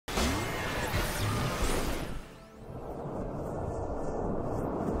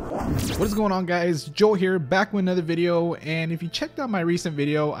What is going on, guys? Joel here, back with another video. And if you checked out my recent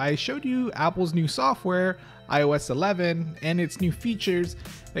video, I showed you Apple's new software, iOS 11, and its new features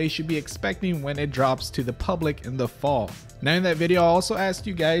that you should be expecting when it drops to the public in the fall. Now in that video, I also asked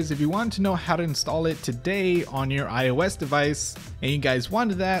you guys if you wanted to know how to install it today on your iOS device, and you guys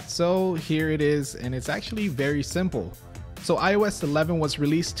wanted that, so here it is, and it's actually very simple. So iOS 11 was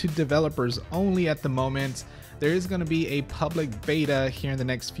released to developers only at the moment. There is going to be a public beta here in the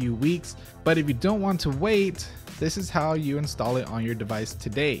next few weeks, but if you don't want to wait, this is how you install it on your device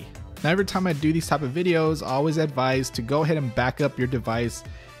today. Now every time I do these type of videos, I always advise to go ahead and back up your device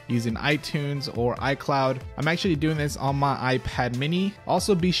using iTunes or iCloud. I'm actually doing this on my iPad mini.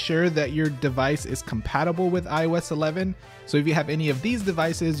 Also be sure that your device is compatible with iOS 11, so if you have any of these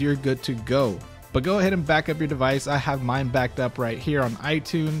devices, you're good to go. But go ahead and back up your device. I have mine backed up right here on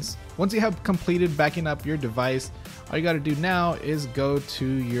iTunes. Once you have completed backing up your device, all you got to do now is go to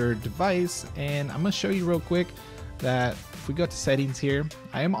your device, and I'm going to show you real quick that if we go to settings here,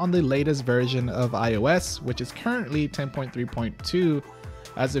 I am on the latest version of iOS, which is currently 10.3.2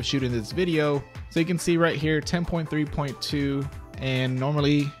 as of shooting this video. So you can see right here 10.3.2, and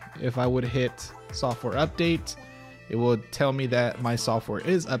normally if I would hit software update, it will tell me that my software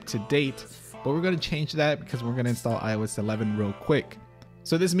is up to date. But we're going to change that because we're going to install iOS 11 real quick.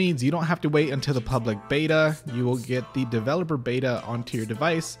 So this means you don't have to wait until the public beta. You will get the developer beta onto your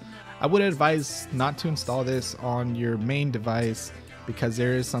device. I would advise not to install this on your main device because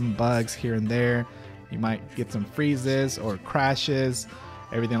there is some bugs here and there. You might get some freezes or crashes,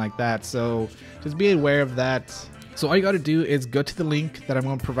 everything like that. So just be aware of that. So all you got to do is go to the link that I'm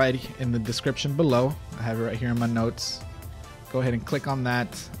going to provide in the description below. I have it right here in my notes. Go ahead and click on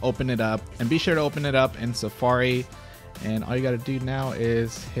that, open it up, and be sure to open it up in Safari. And all you got to do now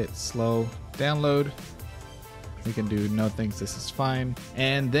is hit slow download. We can do no thanks, this is fine.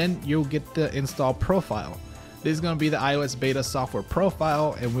 And then you'll get the install profile. This is going to be the iOS beta software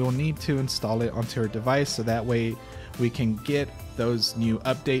profile, and we will need to install it onto our device so that way we can get those new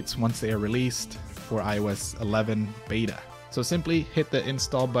updates once they are released for iOS 11 beta. So simply hit the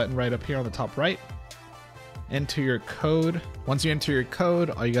install button right up here on the top right. Enter your code. Once you enter your code,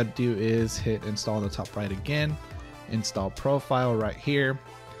 all you got to do is hit install on the top right again, install profile right here,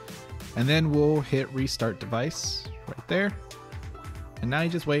 and then we'll hit restart device right there. And now you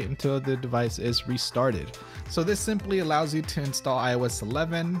just wait until the device is restarted. So this simply allows you to install iOS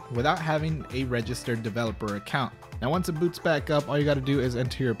 11 without having a registered developer account. Now once it boots back up, all you got to do is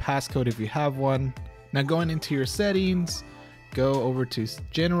enter your passcode if you have one. Now going into your settings, go over to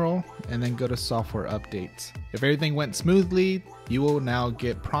general and then go to software updates. If everything went smoothly, you will now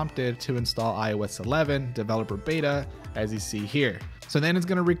get prompted to install iOS 11 developer beta as you see here. So then it's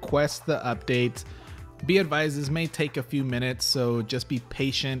going to request the update. Be advised, this may take a few minutes, so just be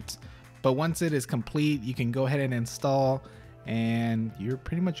patient. But once it is complete, you can go ahead and install and you're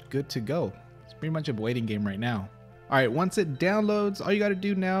pretty much good to go. It's pretty much a waiting game right now. All right, once it downloads, all you got to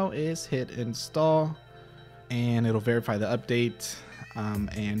do now is hit install, and it'll verify the update,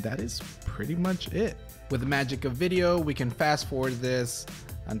 and that is pretty much it. With the magic of video, we can fast forward this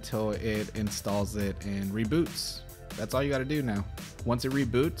until it installs it and reboots. That's all you got to do now. Once it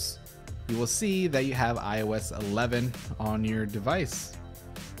reboots, you will see that you have iOS 11 on your device.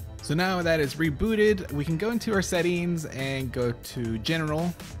 So now that it's rebooted, we can go into our settings and go to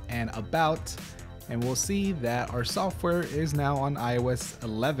general and about, and we'll see that our software is now on iOS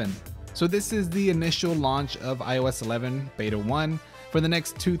 11. So this is the initial launch of iOS 11 Beta 1. For the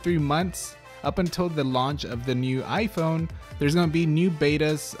next 2-3 months, up until the launch of the new iPhone, there's going to be new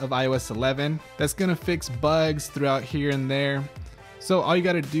betas of iOS 11 that's going to fix bugs throughout here and there. So all you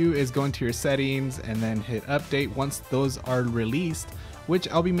got to do is go into your settings and then hit update once those are released, which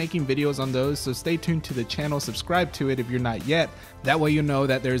I'll be making videos on those, so stay tuned to the channel, subscribe to it if you're not yet. That way you know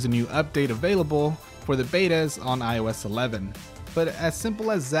that there's a new update available for the betas on iOS 11. But as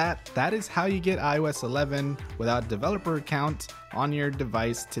simple as that, that is how you get iOS 11 without developer account on your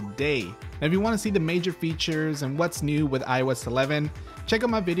device today. Now if you want to see the major features and what's new with iOS 11, check out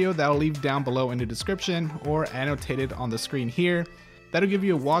my video that I'll leave down below in the description or annotated on the screen here. That'll give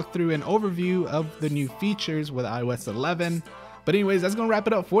you a walkthrough and overview of the new features with iOS 11. But anyways, that's gonna wrap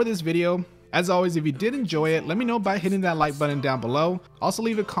it up for this video. As always, if you did enjoy it, let me know by hitting that like button down below. Also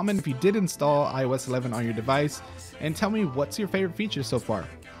leave a comment if you did install iOS 11 on your device, and tell me what's your favorite feature so far.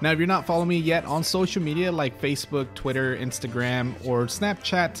 Now if you're not following me yet on social media like Facebook, Twitter, Instagram, or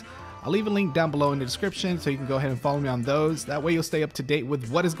Snapchat, I'll leave a link down below in the description so you can go ahead and follow me on those. That way you'll stay up to date with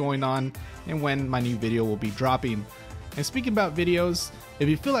what is going on and when my new video will be dropping. And speaking about videos, if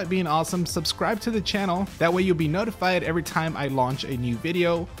you feel like being awesome, subscribe to the channel. That way you'll be notified every time I launch a new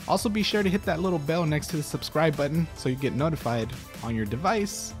video. Also be sure to hit that little bell next to the subscribe button so you get notified on your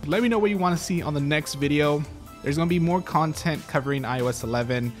device. Let me know what you want to see on the next video. There's going to be more content covering iOS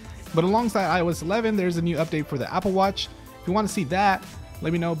 11. But alongside iOS 11, there's a new update for the Apple Watch. If you want to see that,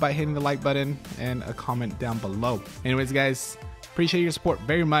 let me know by hitting the like button and a comment down below. Anyways, guys, appreciate your support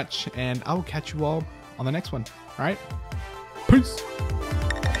very much, and I will catch you all on the next one. All right, peace.